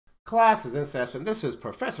Class is in session. This is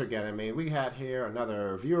Professor Ganymede. We had here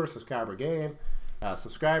another viewer-subscriber game,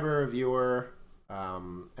 subscriber-viewer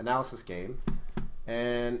analysis game.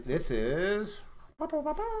 And this is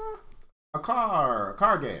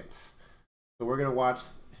car games. So we're going to watch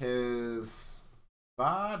his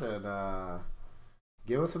VOD and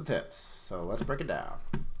give us some tips. So let's break it down.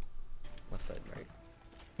 Left side, right.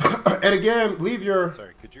 And again, leave your...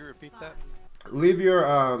 Sorry, could you repeat that? Leave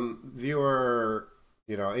your viewer...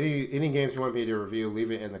 You know, any games you want me to review,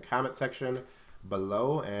 leave it in the comment section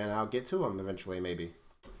below, and I'll get to them eventually, maybe.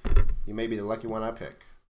 You may be the lucky one I pick.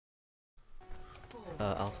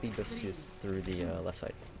 I'll speed this just through the left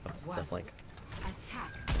side of the flank.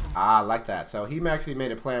 Ah, I like that. So he actually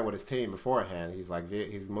made a plan with his team beforehand. He's like,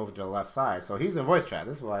 he's moving to the left side. So he's in voice chat.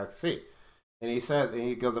 This is what I like to see. And he said, and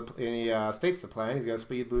he goes up, and he states the plan. He's going to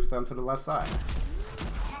speed boost them to the left side.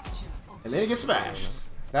 And then he gets smashed.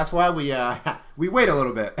 That's why we wait a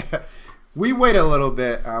little bit. We wait a little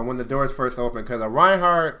bit when the doors first open, because a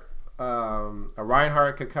Reinhardt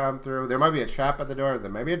could come through. There might be a trap at the door. There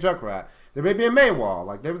may be a Junkrat. There may be a May wall.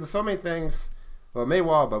 Like there was so many things. Well, May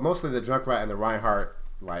wall, but mostly the Junkrat and the Reinhardt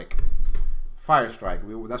like fire strike.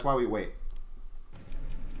 That's why we wait.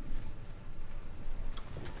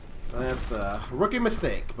 That's a rookie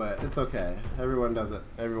mistake, but it's okay. Everyone does it.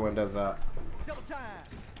 Everyone does that. Double time.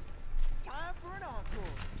 Time for an encore.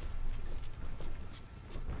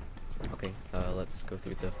 Okay, let's go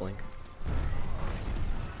through the flank.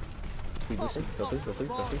 Speed boosting. Go through, go through,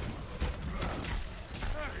 go through.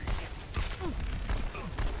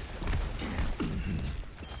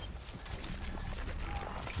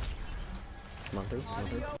 Come on through, come on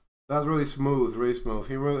through. That was really smooth, really smooth.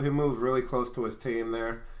 He moved really close to his team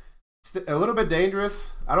there. A little bit dangerous.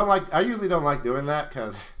 I usually don't like doing that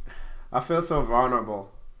because I feel so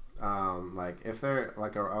vulnerable. Like if they're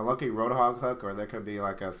like a lucky Roadhog hook, or there could be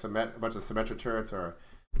like a bunch of symmetric turrets or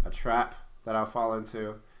a trap that I'll fall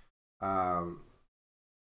into.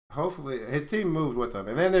 Hopefully his team moved with him,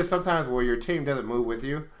 and then there's sometimes where your team doesn't move with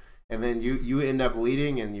you, and then you end up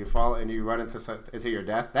leading and you fall and you run into your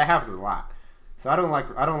death. That happens a lot. So I don't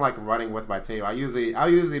like running with my team. I'll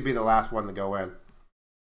usually be the last one to go in.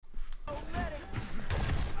 Go,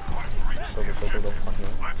 go, go, go.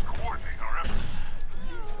 Let's coordinate our efforts.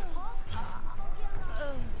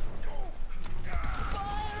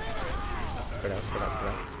 Spread out, spread out,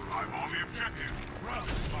 spread out. I'm on the objective. Rally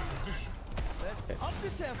to my position. Okay. Up the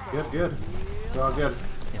tempo. Good, good. It's all good.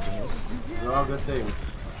 Anything else? They're all good things.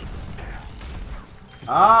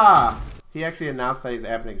 Ah! He actually announced that he's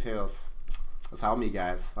amping his heals. That's how me,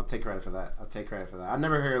 guys. I'll take credit for that. I'll take credit for that. I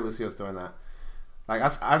never heard Lucius doing that. Like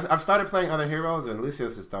I've started playing other heroes, and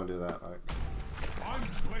Lucius just don't do that. Like, I'm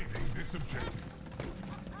claiming this objective.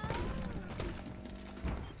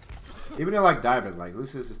 even in like Diamond, like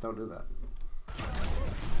Lucius just don't do that.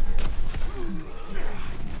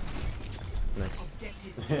 Nice.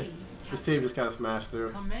 His team just kind of smashed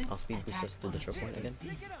through. I'll speed boost us through the choke point again.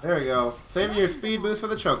 There we go. Saving your speed boost for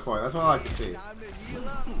the choke point. That's what I like to see. Time to heal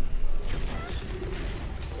up.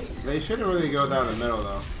 They shouldn't really go down the middle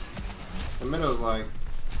though. The middle is like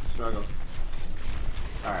struggles.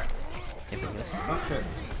 All right. Anything else? Oh shit.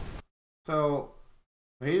 So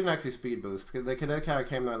he didn't actually speed boost. They kind of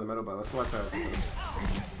came down the middle, but let's watch out.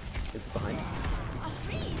 Is behind.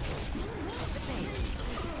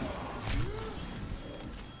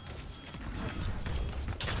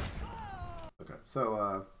 Okay,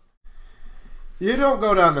 so you don't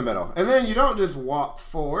go down the middle, and then you don't just walk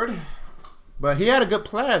forward. But he had a good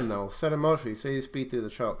plan though. Set in motion. He said he speed through the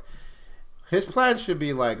choke. His plan should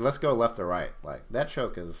be like, let's go left or right. Like that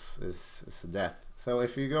choke is death. So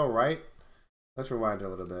if you go right, let's rewind a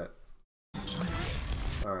little bit.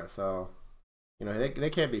 All right, so you know they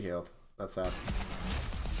can't be healed. That's sad.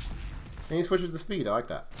 And he switches the speed. I like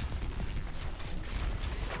that.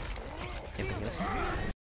 Anything else?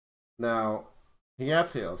 Now he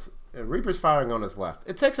gaps heals. Reaper's firing on his left.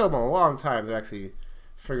 It takes him a long time to actually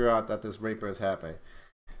figure out that this Reaper is happening.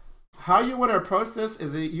 How you want to approach this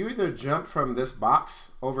is that you either jump from this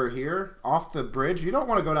box over here off the bridge. You don't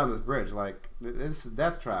want to go down this bridge. Like this is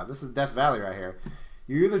Death Trap. This is Death Valley right here.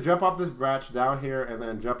 You either jump off this branch down here and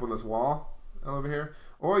then jump on this wall over here,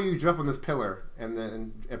 or you jump on this pillar and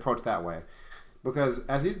then approach that way. Because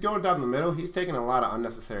as he's going down the middle, he's taking a lot of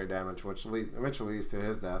unnecessary damage, which eventually leads to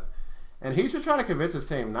his death. And he should try to convince his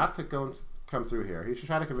team not to come through here. He should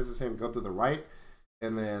try to convince his team to go to the right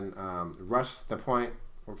and then rush the point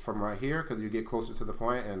from right here, because you get closer to the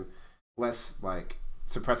point and less like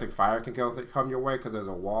suppressing fire can come your way, because there's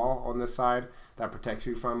a wall on this side that protects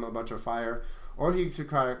you from a bunch of fire. Or he should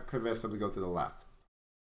try to convince them to go to the left,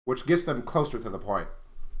 which gets them closer to the point.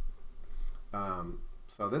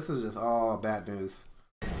 So this is just all bad news.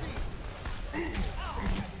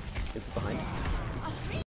 Behind.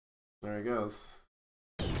 There he goes.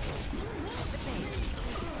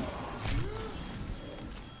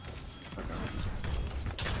 Okay.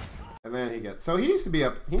 And then he gets, so he needs to be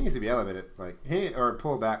up, he needs to be elevated, like, or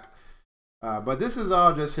pull back. But this is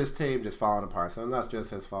all just his team just falling apart. So that's just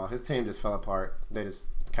his fault. His team just fell apart. They just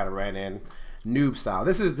kind of ran in, noob style.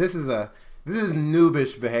 This is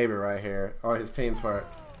noobish behavior right here on his team's part.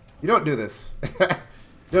 You don't do this.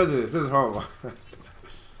 Don't do this. This is horrible.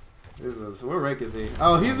 This is, what rank is he?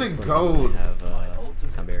 Oh, he's in gold. Have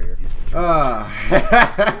some barrier.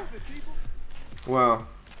 Well,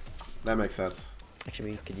 that makes sense.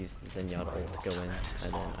 Actually, we could use the Zenyatta ult to go in,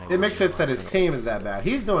 and then It makes sense that his team is that bad.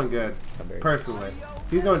 He's doing good, personally.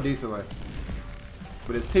 He's doing decently,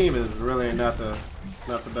 but his team is really not the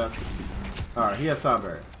best. All right, he has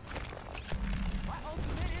Sunbury.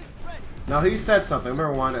 Now he said something.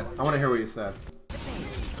 Remember, I want to hear what he said.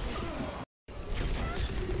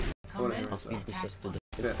 I want to hear what he said. It's just the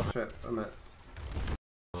Shit, a minute.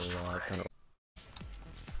 kind of.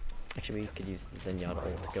 Actually, we could use the Zenyatta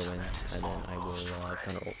ult to go in, and then I will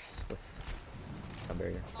counter ults with some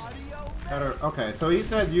barrier. Counter. Okay, so he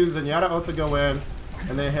said use Zenyatta ult to go in,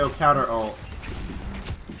 and then he'll counter ult.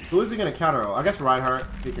 Who is he gonna counter ult? I guess Reinhardt.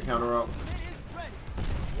 He can counter ult.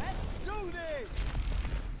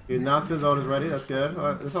 He announced his ult is ready. That's good.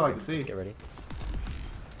 That's all I like to see. Get ready.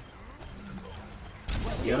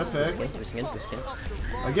 Get a pick. Boosting in.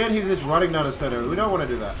 Again, he's just running down the center. We don't want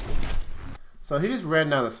to do that. So he just ran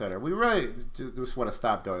down the center. We really just want to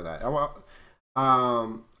stop doing that.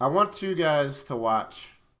 I want you guys to watch.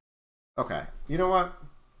 Okay, you know what?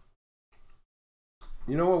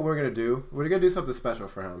 You know what we're gonna do? We're gonna do something special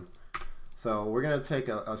for him. So we're gonna take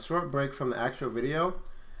a short break from the actual video,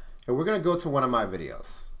 and we're gonna go to one of my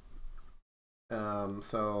videos.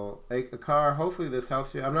 So Akar, hopefully this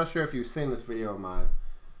helps you. I'm not sure if you've seen this video of mine,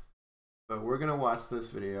 but we're gonna watch this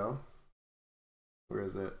video. Where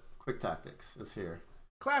is it? Quick Tactics is here.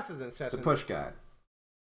 Classes in session. The push guide.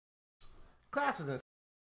 Classes in session.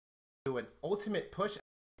 Do an ultimate push.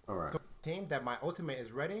 All right. Team that my ultimate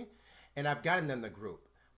is ready, and I've gotten them the group.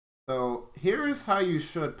 So here is how you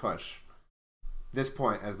should push this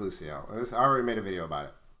point as Lucio. I already made a video about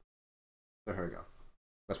it. So here we go.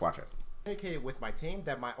 Let's watch it. Communicated with my team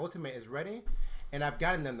that my ultimate is ready, and I've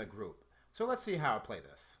gotten them the group. So let's see how I play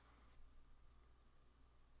this.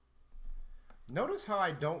 Notice how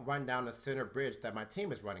I don't run down the center bridge that my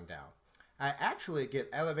team is running down. I actually get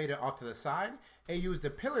elevated off to the side and use the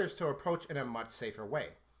pillars to approach in a much safer way.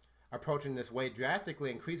 Approaching this way drastically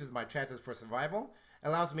increases my chances for survival,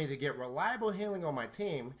 allows me to get reliable healing on my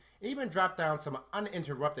team, and even drop down some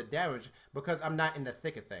uninterrupted damage because I'm not in the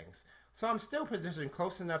thick of things. So I'm still positioned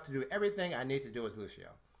close enough to do everything I need to do as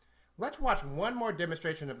Lucio. Let's watch one more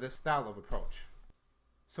demonstration of this style of approach.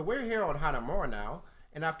 So we're here on Hanamura now,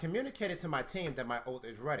 and I've communicated to my team that my ult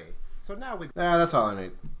is ready. So now we... Yeah, that's all I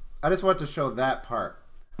need. I just want to show that part.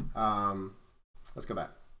 Let's go back.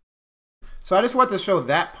 So I just want to show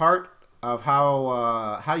that part of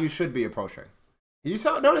how you should be approaching. You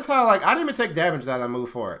saw, notice how, like, I didn't even take damage that I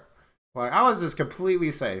moved forward. Like, I was just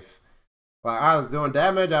completely safe. Like, I was doing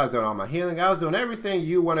damage, I was doing all my healing, I was doing everything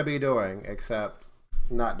you want to be doing, except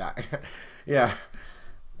not dying. Yeah.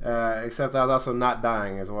 Except I was also not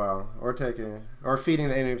dying as well, or feeding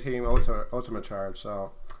the enemy team ultimate charge.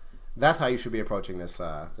 So that's how you should be approaching this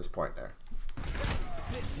this point there.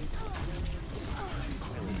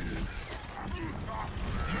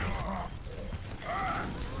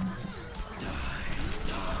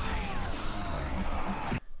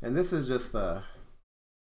 And this is just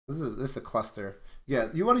this is a cluster. Yeah,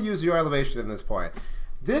 you want to use your elevation in this point.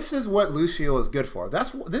 This is what Lucio is good for.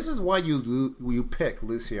 This is why you pick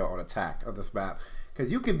Lucio on attack of this map,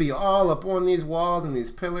 because you can be all up on these walls and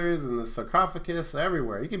these pillars and the sarcophagus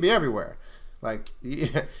everywhere. You can be everywhere. Like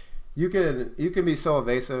you can be so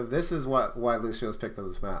evasive. This is why Lucio's picked on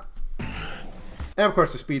this map. And of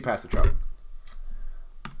course the speed past the truck.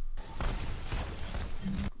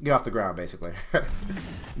 Get off the ground, basically.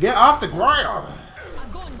 Get off the ground.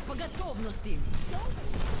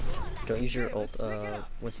 Don't use your ult,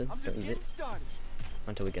 Winston. Don't use it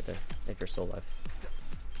until we get there. If you're still alive.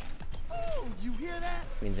 Oh, you hear that?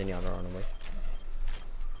 Means Zenyatta are on the way.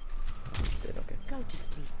 Oh, it's dead. Okay. Go to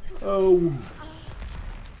sleep. Oh.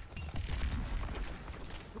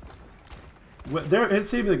 Well, his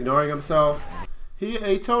team is ignoring him, so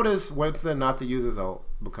he told his Winston not to use his ult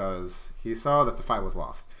because he saw that the fight was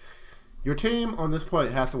lost. Your team on this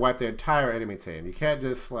point has to wipe the entire enemy team. You can't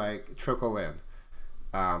just like trickle in.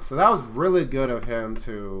 So that was really good of him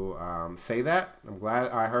to say that. I'm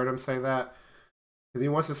glad I heard him say that. Because he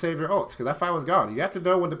wants to save your ults. Because that fight was gone. You have to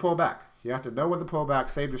know when to pull back. You have to know when to pull back,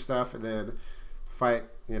 save your stuff, and then fight,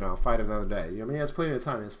 fight another day. I mean, he has plenty of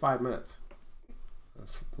time. It's 5 minutes.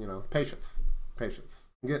 Patience. Patience.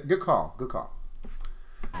 Good call. Good call.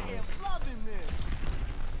 I am loving this.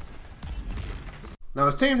 Now,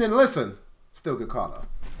 his team didn't listen. Still good call, though.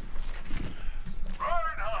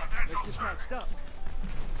 Let's get matched up.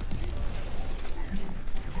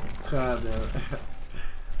 God,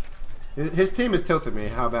 his team is tilting me.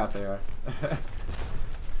 How about they are?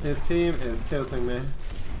 His team is tilting me.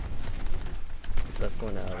 That's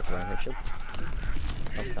going with the Reinhardt shield.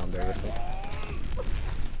 I'll sound there with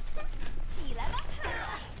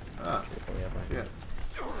Ah, yeah.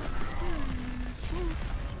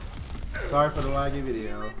 Sorry for the laggy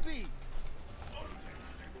video. There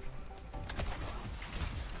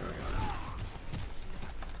we go.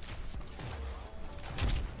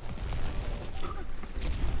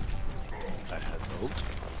 That has ult.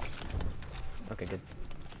 Okay, good.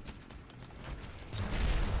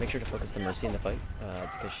 Make sure to focus the Mercy in the fight,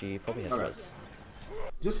 because she probably has res.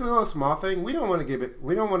 Just a little small thing. We don't want to get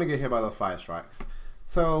hit by those 5 strikes.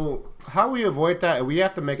 So how we avoid that? We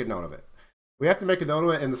have to make a note of it. We have to make a note of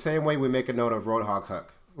it in the same way we make a note of Roadhog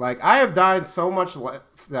hook. Like I have died so much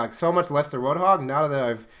less to Roadhog now that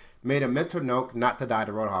I've made a mental note not to die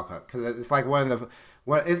to Roadhog hook, because it's like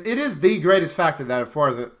it is the greatest factor that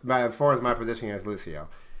informs my positioning as Lucio.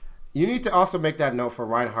 You need to also make that note for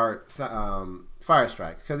Reinhardt Fire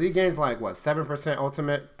Strikes, because he gains like what 7%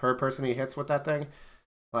 ultimate per person he hits with that thing.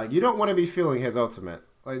 Like you don't want to be feeling his ultimate.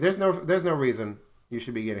 Like there's no reason you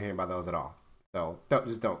should be getting hit by those at all. So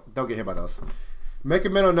don't get hit by those. Make a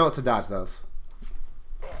mental note to dodge those.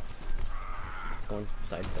 It's going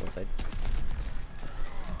inside.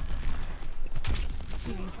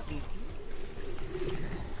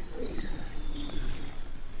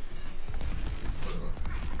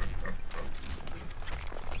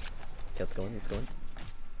 Okay, it's going.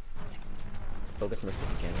 Focus Mercy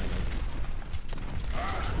if you can.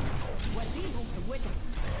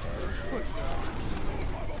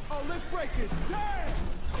 Oh, let's break it. Damn!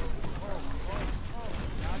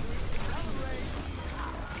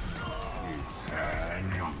 It's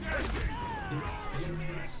an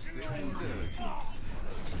experience tranquility.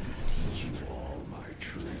 Teach you all my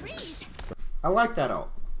tricks. I like that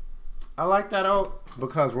ult.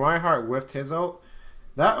 Because Reinhardt whiffed his ult.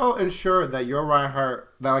 That ult ensured that your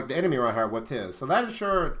Reinhardt, the enemy Reinhardt whiffed his. So that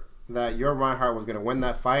ensured that your Reinhardt was going to win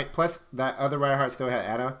that fight. Plus, that other Reinhardt still had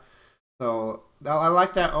Ana. So I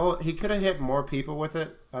like that ult. He could have hit more people with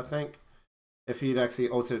it, I think, if he'd actually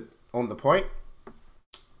ulted on the point.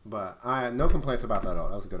 But I had no complaints about that ult.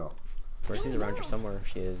 That was a good ult. Mercy's around here somewhere.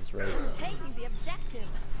 She is res. Taking the objective.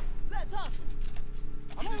 Let's hustle.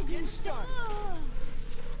 I'm just getting started.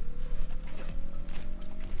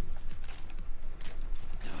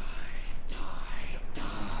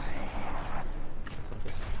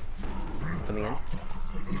 Coming in.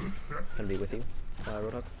 Gonna be with you,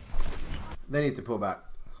 Roadhog. They need to pull back.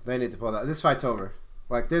 This fight's over.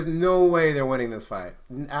 Like, there's no way they're winning this fight.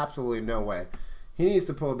 Absolutely no way. He needs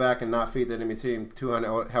to pull back and not feed the enemy team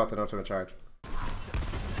 200 health and ultimate charge.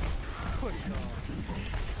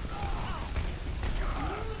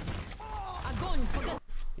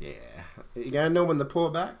 Yeah, you gotta know when to pull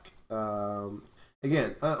back.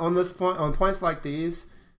 Again, on points like these,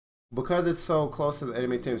 because it's so close to the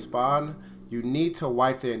enemy team spawn, you need to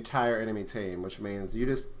wipe the entire enemy team, which means you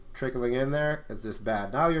just trickling in there is just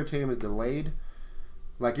bad. Now your team is delayed.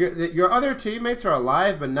 Like your other teammates are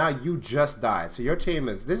alive, but now you just died. So your team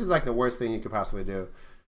this is like the worst thing you could possibly do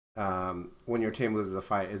when your team loses a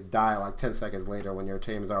fight, is die like 10 seconds later when your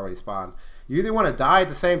team is already spawned. You either want to die at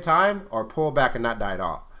the same time or pull back and not die at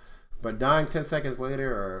all. But dying 10 seconds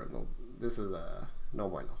later, this is no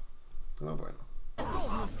bueno. No bueno.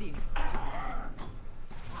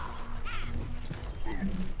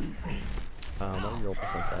 What are your ult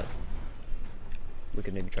percents at? We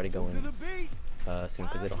could maybe try to go in soon,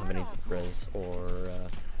 because they don't have any res or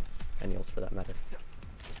any ults for that matter.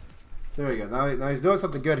 There we go. Now he's doing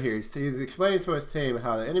something good here. He's explaining to his team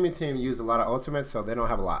how the enemy team used a lot of ultimates, so they don't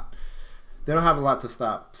have a lot. They don't have a lot to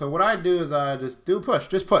stop. So what I do is I just do push.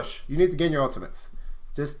 Just push. You need to gain your ultimates.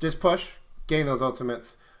 Just push, gain those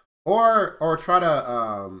ultimates, or try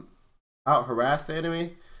to out harass the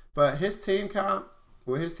enemy. But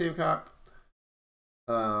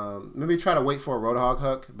maybe try to wait for a Roadhog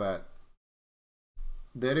hook, but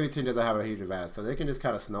the enemy team doesn't have a huge advantage, so they can just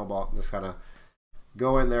kind of snowball, just kind of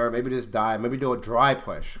go in there, maybe just die, maybe do a dry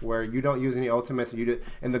push where you don't use any ultimates,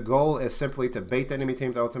 and the goal is simply to bait the enemy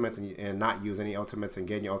team's ultimates and not use any ultimates and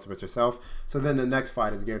gain your ultimates yourself. So then the next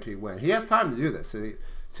fight is a guaranteed win. He has time to do this. So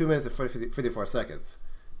 2 minutes and 54 seconds.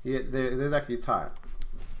 There's actually time.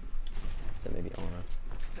 So maybe Ana.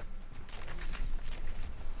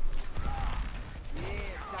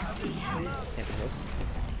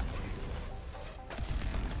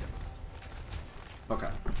 Okay.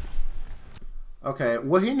 Okay,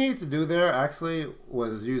 what he needed to do there actually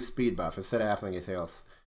was use speed buff instead of applying his heals.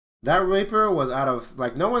 That Reaper was out of,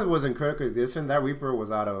 like, no one was in critical position. That Reaper was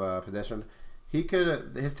out of position.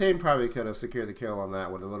 His team probably could have secured the kill on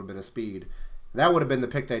that with a little bit of speed. That would have been the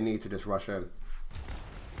pick they need to just rush in.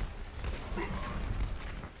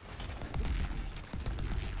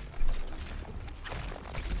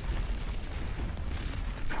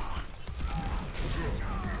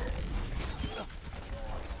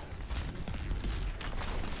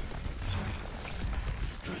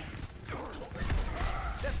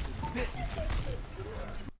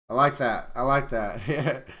 I like that. I like that.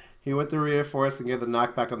 He went to reinforce and get the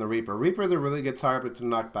knockback on the Reaper. Reaper is a really good target to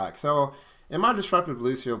knock back. So in my Disruptive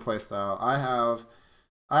Lucio playstyle, I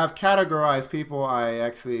have categorized people I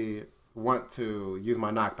actually want to use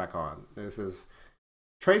my knockback on. This is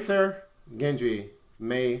Tracer, Genji,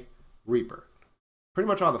 Mei, Reaper. Pretty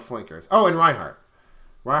much all the flankers. Oh, and Reinhardt.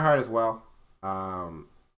 Reinhardt as well.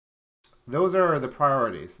 Those are the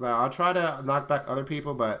priorities. Now, I'll try to knock back other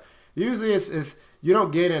people, but usually it's you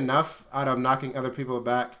don't get enough out of knocking other people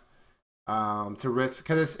back to risk,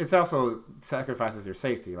 because it's also sacrifices your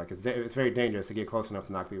safety. Like it's very dangerous to get close enough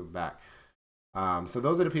to knock people back. So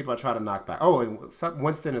those are the people I try to knock back. Oh, and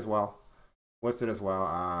Winston as well.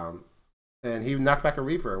 And he knocked back a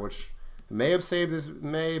Reaper, which may have saved his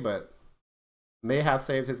Mei, but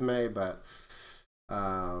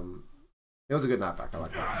it was a good knockback. I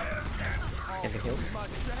like that. And the heals.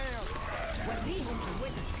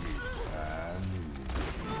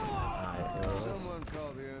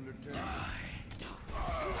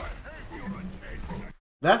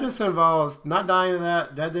 That just involves not dying to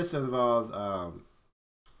that. That just involves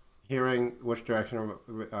hearing which direction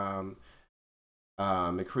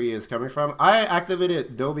McCree is coming from. I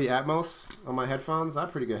activated Dolby Atmos on my headphones. I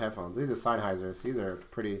have pretty good headphones. These are Sennheisers. These are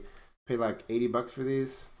pretty. Paid like $80 for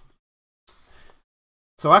these.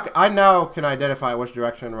 So I now can identify which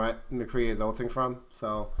direction McCree is ulting from.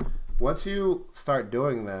 So once you start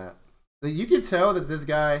doing that, you can tell that this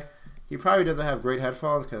guy, he probably doesn't have great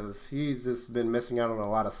headphones because he's just been missing out on a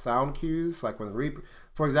lot of sound cues. Like when Reaper,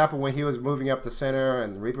 for example, when he was moving up the center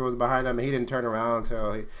and Reaper was behind him, he didn't turn around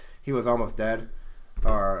until he was almost dead,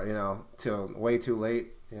 or till way too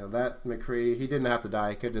late. That McCree, he didn't have to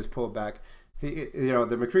die. He could just pull back. The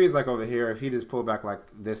McCree is like over here. If he just pulled back like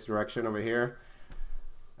this direction over here,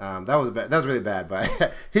 that was bad. That was really bad.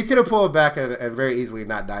 But he could have pulled back and very easily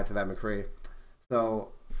not died to that McCree.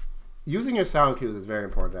 So using your sound cues is very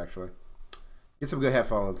important, actually. Get some good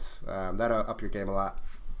headphones. That'll up your game a lot.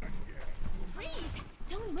 Freeze!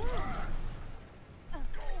 Don't move!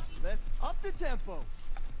 Let's up the tempo.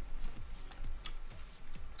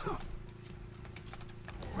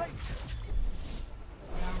 Right.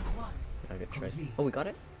 I get tried. Oh, we got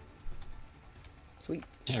it? Sweet.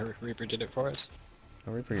 Yeah, Reaper did it for us.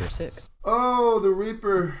 Oh, Reaper, you're sick. Oh, the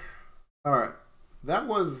Reaper. Alright. That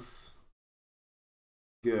was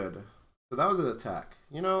good. So that was an attack.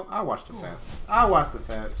 I watched defense.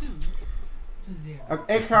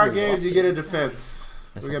 Akargaming, you get a defense.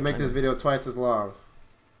 We're going to make this video twice as long.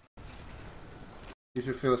 You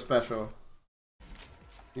should feel special.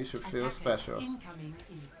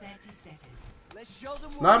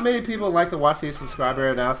 Not many people like to watch these subscriber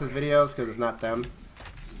analysis videos because it's not them.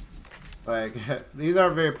 Like, these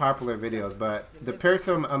aren't very popular videos, but the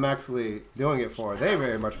person I'm actually doing it for, they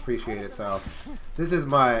very much appreciate it. So this is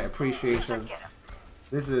my appreciation.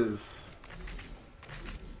 This is...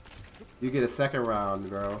 You get a second round,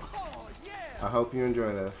 bro. I hope you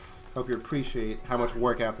enjoy this. Hope you appreciate how much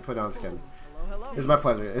work I have to put on skin. It's my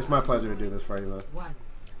pleasure. It's my pleasure to do this for you, man.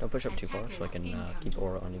 Don't push up too far so I can keep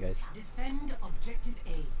aura on you guys. Defend objective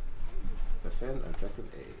A. Defend objective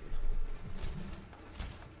A.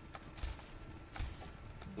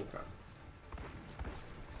 Okay.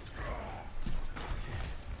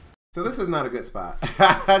 So this is not a good spot.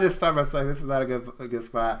 I just start by saying this is not a good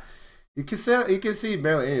spot. You can see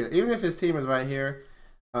barely anything. Even if his team is right here,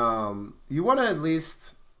 you want to at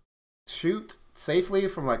least shoot safely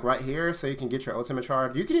from like right here so you can get your ultimate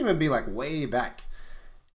charge. You can even be like way back.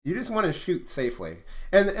 You just want to shoot safely.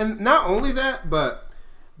 And not only that, but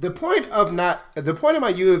the point of my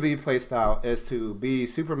UAV playstyle is to be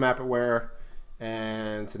super map aware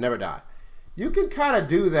and to never die. You can kind of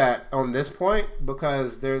do that on this point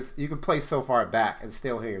because you can play so far back and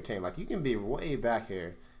still heal your team. Like you can be way back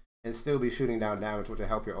here and still be shooting down damage, which will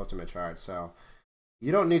help your ultimate charge. So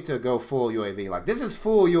you don't need to go full UAV. Like this is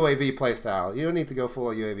full UAV playstyle. You don't need to go full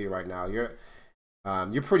UAV right now. You're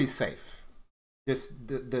pretty safe. Just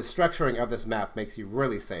the structuring of this map makes you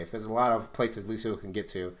really safe. There's a lot of places Lucio can get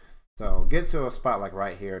to. So get to a spot like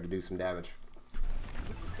right here to do some damage.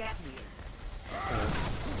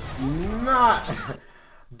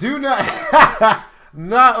 Do not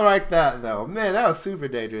not like that though. Man, that was super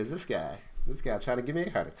dangerous. This guy trying to give me a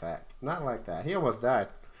heart attack. Not like that. He almost died.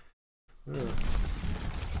 Ugh.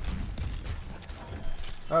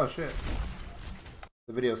 Oh shit.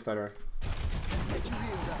 The video stutter.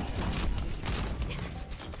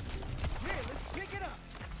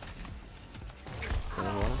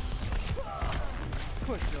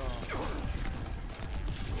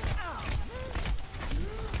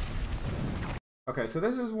 Okay, so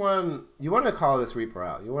this is one you want to call this Reaper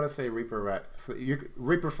out. You want to say Reaper right,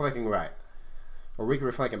 Reaper flanking right, or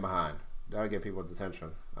Reaper flanking behind. That'll get people's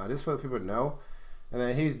attention. Just so people know. And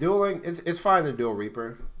then he's dueling. It's fine to duel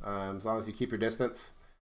Reaper as long as you keep your distance.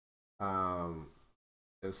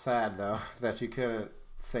 It's sad though that you couldn't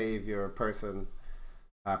save your person.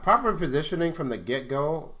 Proper positioning from the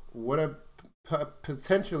get-go would have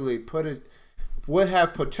potentially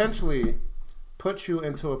put you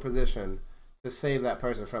into a position to save that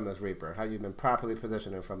person from this Reaper. How you've been properly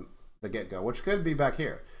positioning from the get-go, which could be back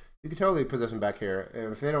here. You could totally position back here.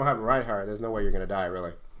 And if they don't have a right heart, there's no way you're gonna die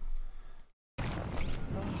really.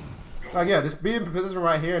 Like yeah, just being in position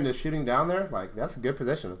right here and just shooting down there, like that's a good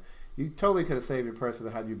position. You totally could have saved your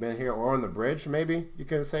person had you been here or on the bridge. Maybe you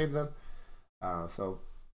could have saved them. So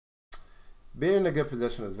being in a good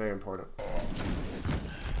position is very important.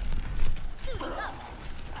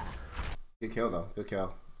 Good kill though. Good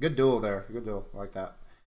kill. Good duel there. Good duel. I like that.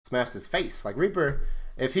 Smashed his face. Like Reaper,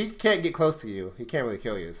 if he can't get close to you, he can't really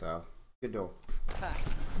kill you. So good duel.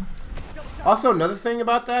 Also, another thing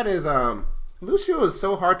about that is Lucio is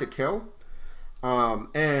so hard to kill.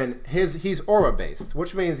 And he's aura based,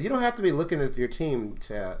 which means you don't have to be looking at your team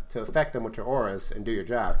to affect them with your auras and do your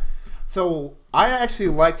job. So I actually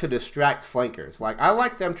like to distract flankers. Like I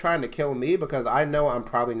like them trying to kill me because I know I'm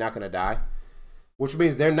probably not going to die, which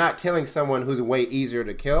means they're not killing someone who's way easier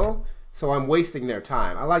to kill. So I'm wasting their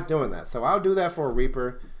time. I like doing that. So I'll do that for a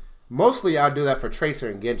Reaper. Mostly I'll do that for Tracer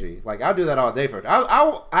and Genji. Like I'll do that all day for.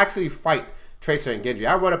 I'll actually fight Tracer and Genji.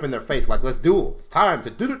 I run up in their face like, let's duel. It's time to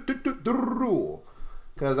duel.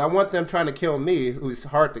 Because I want them trying to kill me, who's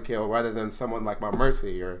hard to kill, rather than someone like my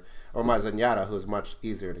Mercy or my Zenyatta, who's much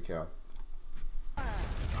easier to kill.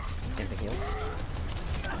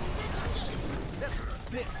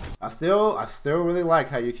 I still really like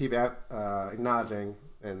how you keep acknowledging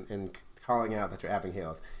and calling out that you're apping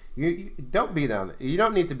heals. You don't be down. You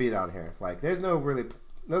don't need to be down here. Like there's no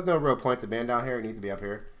real point to being down here. You need to be up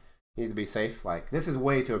here. You need to be safe. Like this is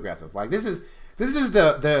way too aggressive. Like this is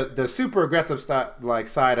the super aggressive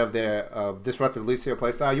side of the disruptive Lucio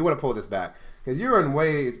playstyle. You want to pull this back because you're in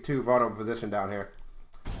way too vulnerable position down here.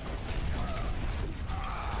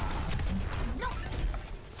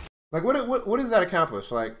 Like what does that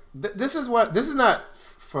accomplish? Like this isn't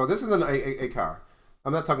a car.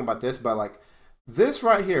 I'm not talking about this, but like this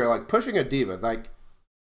right here, like pushing a diva, like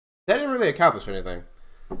that didn't really accomplish anything.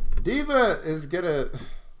 Diva is gonna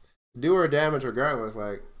do her damage regardless.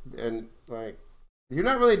 Like you're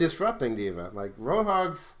not really disrupting Diva. Like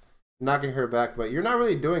Roadhog's knocking her back, but you're not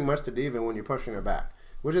really doing much to Diva when you're pushing her back,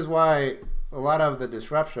 which is why a lot of the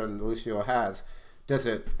disruption Lucio has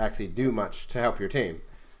doesn't actually do much to help your team.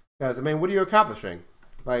 Because I mean, what are you accomplishing?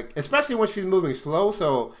 Like, especially when she's moving slow.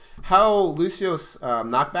 So how Lucio's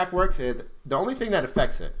knockback works is the only thing that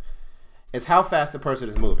affects it is how fast the person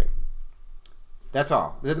is moving. That's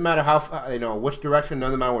all. It doesn't matter how which direction.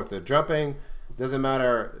 Doesn't matter if they're jumping. Doesn't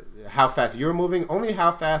matter how fast you're moving. Only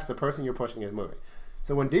how fast the person you're pushing is moving.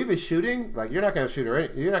 So when Diva's shooting, like you're not gonna shoot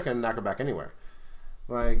her. You're not gonna knock her back anywhere.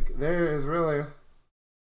 Like there is really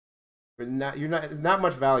not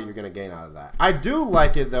much value you're gonna gain out of that. I do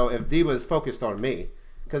like it though if Diva is focused on me,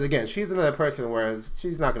 because again, she's another person where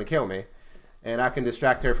she's not gonna kill me, and I can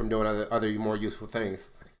distract her from doing other more useful things.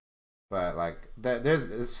 But like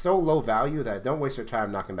it's so low value that don't waste your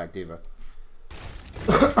time knocking back Diva.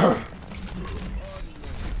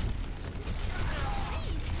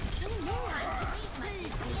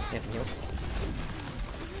 Heals.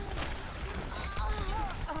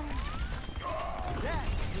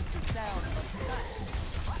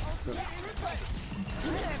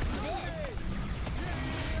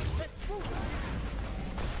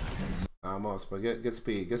 almost, but good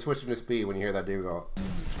speed. Good switching to speed when you hear that dude go.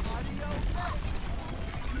 I'll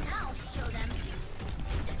show them.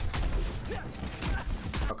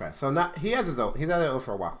 Okay, so not he has his ult. He's out of ult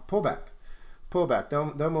for a while. Pull back. Pull back.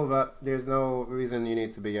 Don't move up. There's no reason you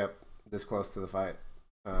need to be up this close to the fight.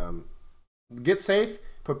 Get safe.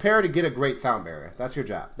 Prepare to get a great sound barrier. That's your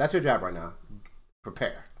job. That's your job right now.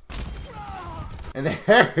 Prepare. And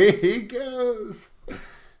there he goes.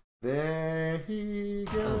 There he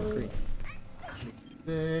goes.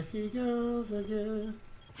 There he goes again.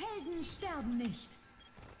 Helden sterben nicht.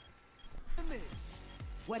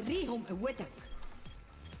 وريهم قوتك.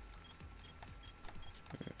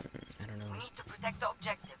 I don't know. We need to protect the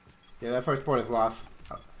objective. Yeah, that first point is lost.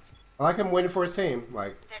 I like him waiting for his team.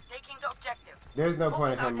 Like, They're taking the objective. there's no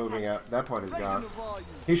point in him moving up. That point is gone.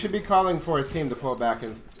 He should be calling for his team to pull back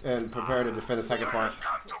and prepare to defend the second point.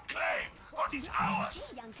 Come to claim what is ours.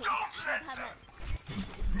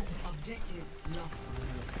 Objective lost.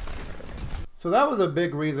 So that was a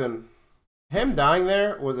big reason. Him dying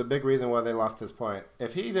there was a big reason why they lost this point.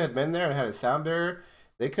 If he had been there and had a sound barrier,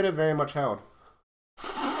 they could have very much held.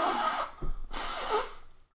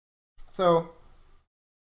 So,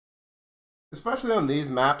 especially on these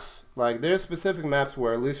maps, like there's specific maps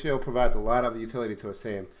where Lucio provides a lot of utility to his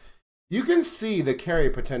team. You can see the carry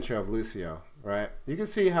potential of Lucio, right? You can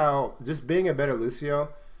see how just being a better Lucio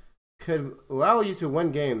could allow you to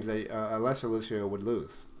win games that a lesser Lucio would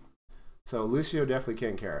lose. So Lucio definitely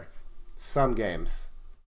can carry. Some games.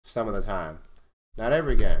 Some of the time. Not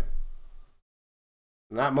every game.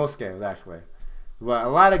 Not most games, actually. But a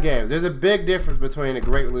lot of games. There's a big difference between a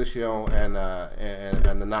great Lucio and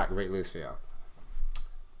a not great Lucio.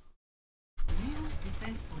 New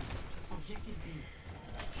defense point. Objective B.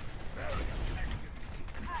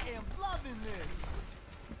 I am loving this.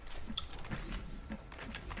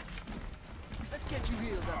 Let's get you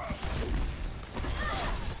healed up.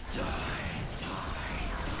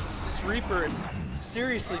 This Reaper is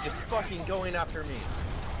seriously just fucking going after me.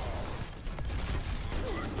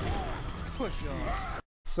 Push yours.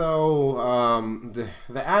 So,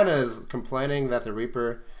 the Ana is complaining that the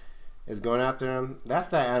Reaper is going after him. That's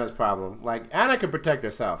the Ana's problem. Like, Ana can protect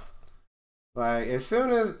herself. Like, as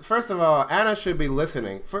soon as, first of all, Ana should be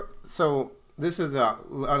listening. So, this is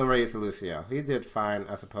unrated to Lucio. He did fine,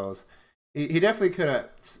 I suppose. He definitely could have,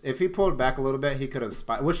 if he pulled back a little bit, he could have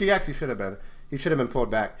spot, which he actually should have been. He should have been pulled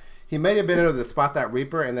back. He may have been able to spot that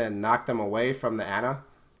Reaper and then knock them away from the Ana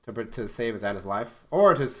to save his Ana's life.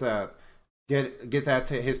 Or just get that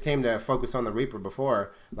to his team to focus on the Reaper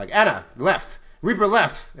before. Like, Ana, left! Reaper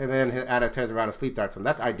left! And then Ana turns around and sleep darts him.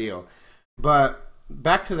 That's ideal. But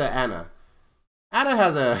back to the Ana. Ana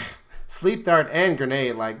has a sleep dart and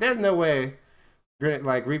grenade. Like, there's no way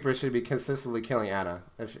like Reaper should be consistently killing Ana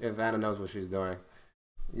if Ana knows what she's doing.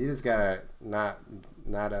 You just gotta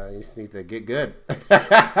you just need to get good.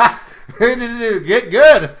 Get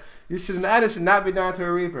good. Ana should not be down to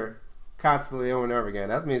a Reaper constantly over and over again.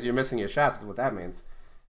 That means you're missing your shots. Is what that means.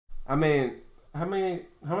 I mean, how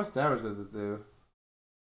much damage does it do?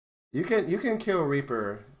 You can kill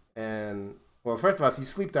Reaper and, well, first of all, if you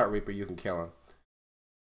sleep dart Reaper, you can kill him.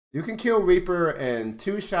 You can kill Reaper in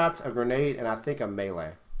 2 shots, a grenade, and I think a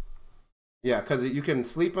melee. Yeah, because you can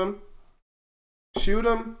sleep him, shoot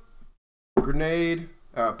him, grenade,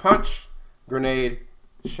 punch, grenade,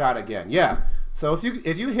 shot again. Yeah. So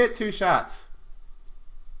if you hit 2 shots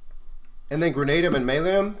and then grenade him and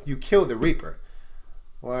melee him, you kill the Reaper.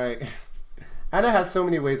 Like, Ana has so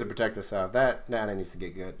many ways to protect herself. That Ana needs to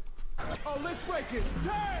get good. Oh, let's break it.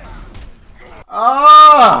 Damn!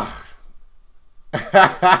 Oh!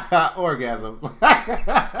 Orgasm.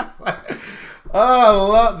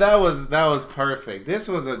 Oh, well, that was perfect. This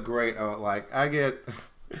was a great. I get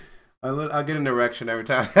an erection every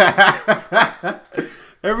time.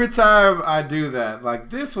 Every time I do that. Like,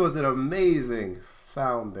 this was an amazing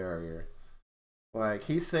sound barrier. Like,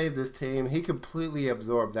 he saved his team. He completely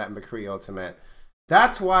absorbed that McCree ultimate.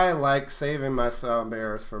 That's why I like saving my sound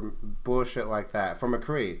barriers for bullshit like that for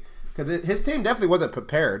McCree, because his team definitely wasn't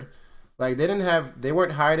prepared. Like, they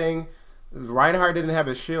weren't hiding. Reinhardt didn't have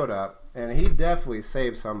his shield up, and he definitely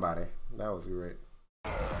saved somebody. That was great.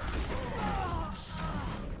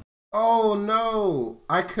 Oh no!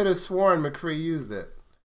 I could have sworn McCree used it.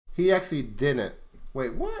 He actually didn't.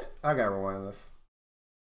 Wait, what? I gotta rewind this.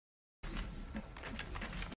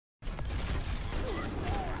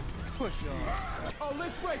 Push yours. Oh,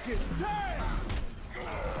 let's break it. Damn!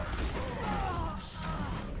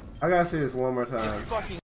 I gotta see this one more Just time.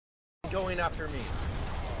 fucking going after me.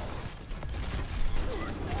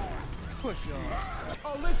 Push yours.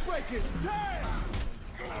 Oh, let's break it. Damn!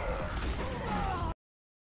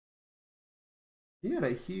 He had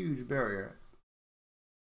a huge barrier.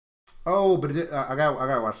 Oh, but I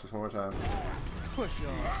gotta watch this one more time. Push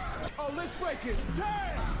on. Oh, let's break it.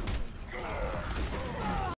 Damn!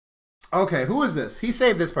 Okay, who is this? He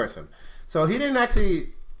saved this person. So he didn't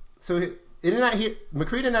actually. So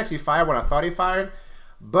McCree didn't actually fire when I thought he fired,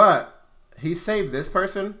 but he saved this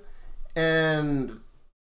person, and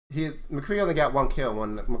McCree only got 1 kill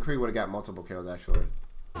when McCree would have got multiple kills actually.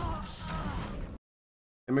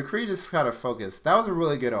 And McCree just kind of focused. That was a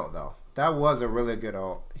really good ult though. That was a really good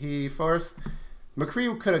ult.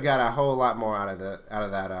 McCree could have got a whole lot more out of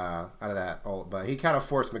that ult, but he kind of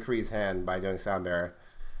forced McCree's hand by doing sound barrier.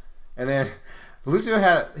 And then Lucio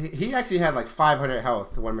he actually had like 500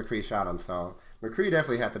 health when McCree shot him, so McCree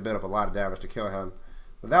definitely had to build up a lot of damage to kill him.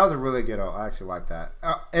 But that was a really good ult. I actually like that.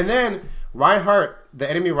 And then Reinhardt, the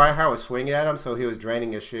enemy Reinhardt was swinging at him, so he was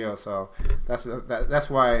draining his shield. So that's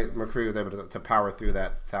why McCree was able to power through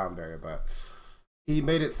that sound barrier. But he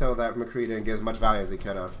made it so that McCree didn't get as much value as he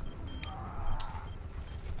could have.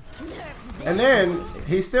 And then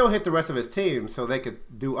he still hit the rest of his team, so they could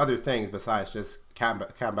do other things besides just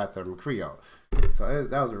combat the McCree ult. So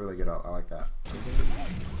that was a really good ult. I like that.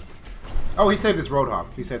 Oh, he saved this Roadhog.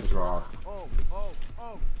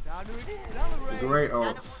 Oh. Time to accelerate. Great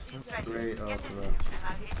ult. Great ult.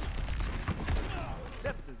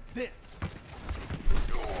 Step to this.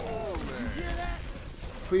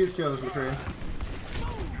 Please kill this McCree.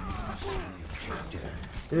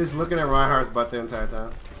 He's looking at Reinhardt's butt the entire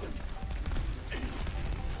time.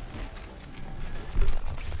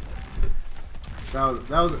 That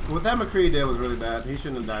was what that McCree did was really bad. He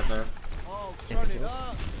shouldn't have died there. Oh, turn it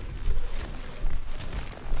up.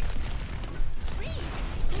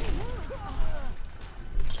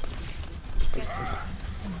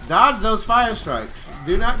 Dodge those fire strikes.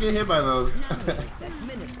 Do not get hit by those.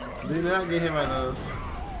 Do not get hit by those.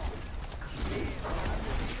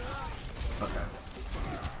 Okay.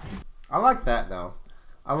 I like that though.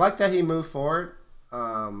 I like that he moved forward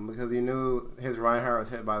because he knew his Reinhardt was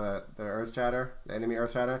hit by the Earth Shatter, the enemy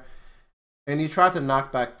Earth Shatter, and he tried to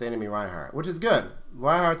knock back the enemy Reinhardt, which is good.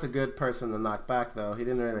 Reinhardt's a good person to knock back though. He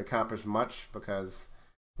didn't really accomplish much because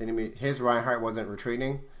his Reinhardt wasn't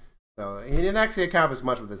retreating. So he didn't actually accomplish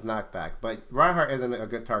much with his knockback, but Reinhardt isn't a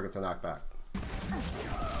good target to knock back.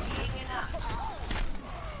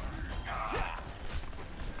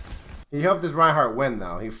 He helped his Reinhardt win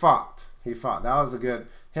though. He fought. That was a good.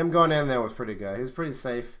 Him going in there was pretty good. He was pretty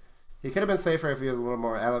safe. He could have been safer if he was a little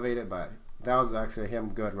more elevated, but that was actually him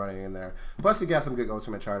good running in there. Plus he got some good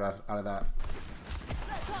ultimate charge out of that.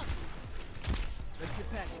 Let's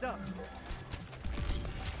get patched up.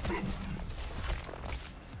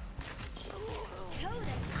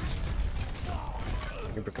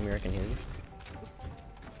 Reaper, come here, I can hear you.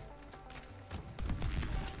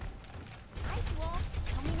 Ice wall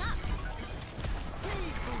coming up.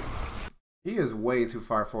 He is way too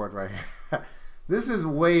far forward right here. This is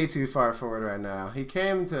way too far forward right now. He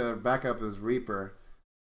came to back up his Reaper,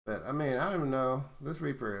 but I mean, I don't even know. This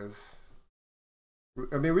Reaper is.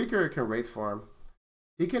 I mean, Reaper can Wraith form.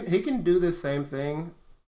 He can do the same thing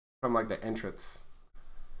from like the entrance.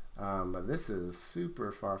 But this is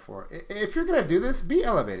super far forward. If you're gonna do this, be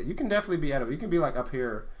elevated. You can definitely be elevated. You can be like up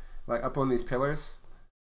here, like up on these pillars,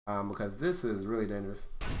 because this is really dangerous.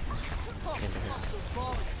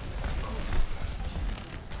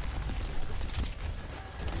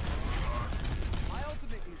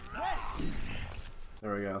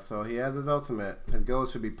 There we go. So he has his ultimate. His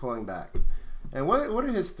goals should be pulling back. And what are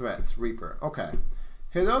his threats? Reaper. Okay.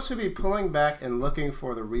 His goals should be pulling back and looking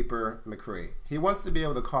for the Reaper McCree. He wants to be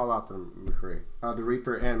able to call out the McCree, the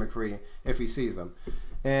Reaper and McCree if he sees them.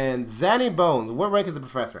 And Zanny Bones. What rank is the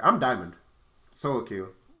professor? I'm Diamond. Solo queue.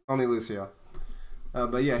 Only Lucio.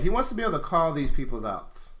 But yeah, he wants to be able to call these people's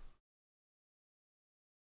outs.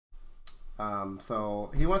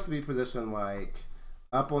 So he wants to be positioned like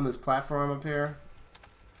up on this platform up here.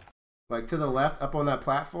 Like to the left, up on that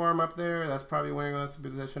platform up there. That's probably where he wants to be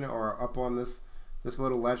positioned. Or up on this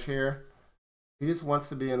little ledge here. He just wants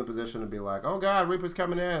to be in the position to be like, oh God, Reaper's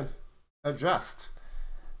coming in. Adjust.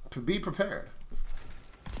 To be prepared.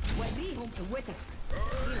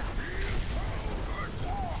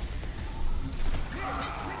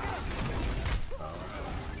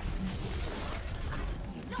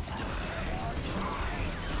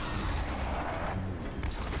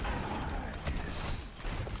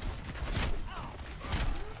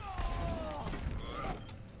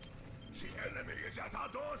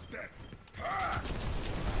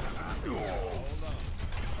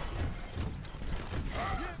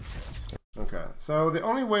 Okay, so the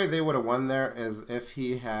only way they would have won there is if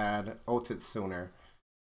he had ulted sooner.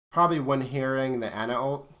 probably when hearing the Ana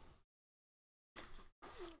ult,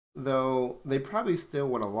 though they probably still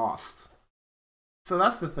would have lost. So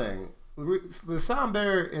that's the thing. The sound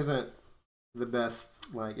barrier isn't the best.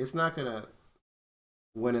 Like, it's not gonna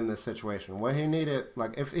win in this situation. What he needed,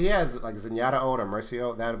 like, if he has like Zenyatta ult or Mercy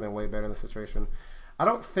ult, that would have been way better in the situation. I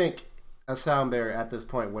don't think a sound barrier at this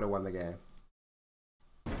point would have won the game.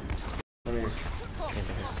 I mean,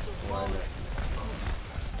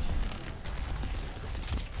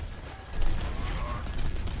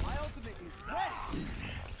 My ultimate is ready.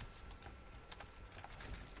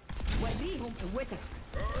 وريهم قوتك.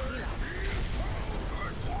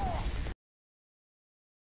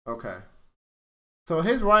 okay. So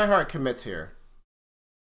his Reinhardt commits here.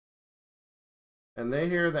 And they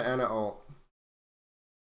hear the Ana ult.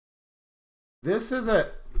 This is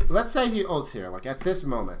a... Let's say he ults here, like at this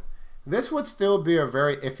moment. This would still be a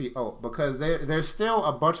very iffy ult because there's still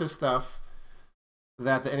a bunch of stuff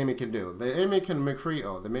that the enemy can do. The enemy can McCree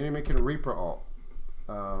ult. The enemy can Reaper ult.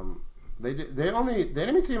 The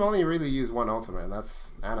enemy team only really use one ultimate, and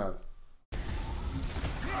that's Ana.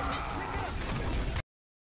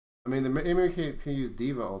 I mean, the enemy can use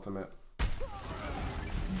Diva ultimate.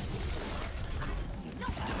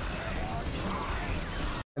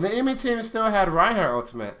 And the enemy team still had Reinhardt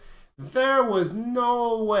ultimate. There was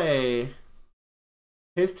no way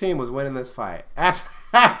his team was winning this fight.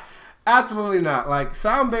 Absolutely not. Like,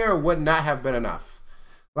 sound barrier would not have been enough.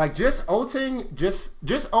 Like, just ulting, just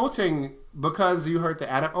ulting because you heard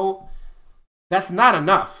the Ana ult, that's not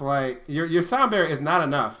enough. Like, your sound barrier is not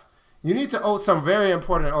enough. You need to ult some very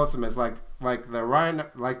important ultimates, like the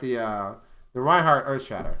Reinhardt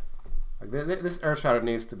Earthshatter. Like, this Earthshatter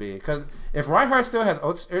needs to be, because if Reinhardt still has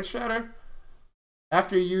Earthshatter,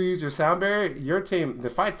 after you use your sound barrier, your team, the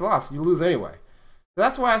fight's lost. You lose anyway.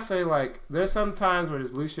 That's why I say, like, there's some times where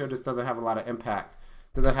this Lucio just doesn't have a lot of impact.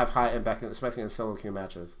 Doesn't have high impact, especially in solo queue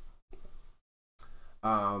matches.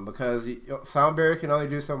 Because sound barrier can only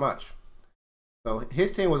do so much. So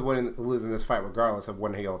his team was losing this fight regardless of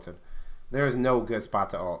when he ulted. There is no good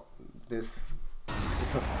spot to ult.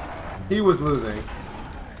 He was losing.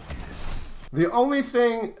 The only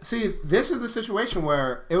thing, see, this is the situation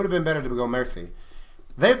where it would have been better to go Mercy.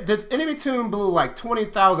 The enemy team blew like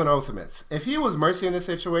 20,000 ultimates. If he was Mercy in this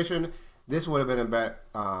situation, this would have been a bet.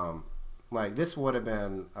 Like, this would have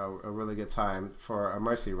been a really good time for a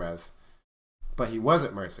Mercy res, but he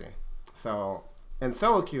wasn't Mercy. So in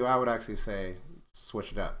solo queue, I would actually say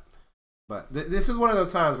switch it up. But this is one of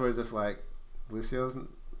those times where it's just like, Lucio's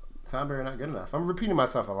sound barrier not good enough. I'm repeating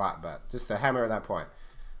myself a lot, but just to hammer that point,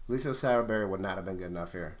 Lucio's sound barrier would not have been good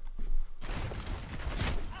enough here.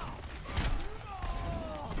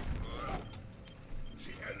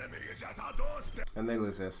 And they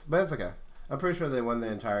lose this, but it's okay. I'm pretty sure they won the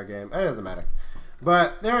entire game. It doesn't matter.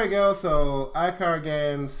 But there we go. So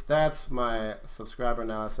Akargames, that's my subscriber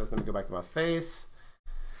analysis. Let me go back to my face.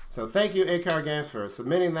 So thank you, Akargames, for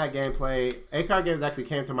submitting that gameplay. Akargames actually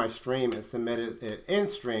came to my stream and submitted it in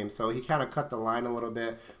stream, so he kind of cut the line a little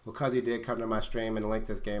bit because he did come to my stream and link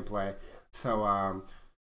this gameplay. So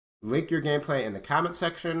link your gameplay in the comment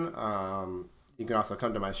section. You can also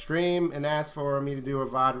come to my stream and ask for me to do a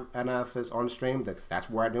VOD analysis on stream. That's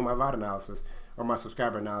where I do my VOD analysis or my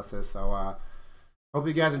subscriber analysis. So hope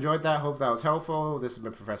you guys enjoyed that. Hope that was helpful. This has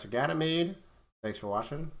been Professor Ganymede. Thanks for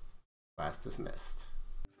watching. Class dismissed.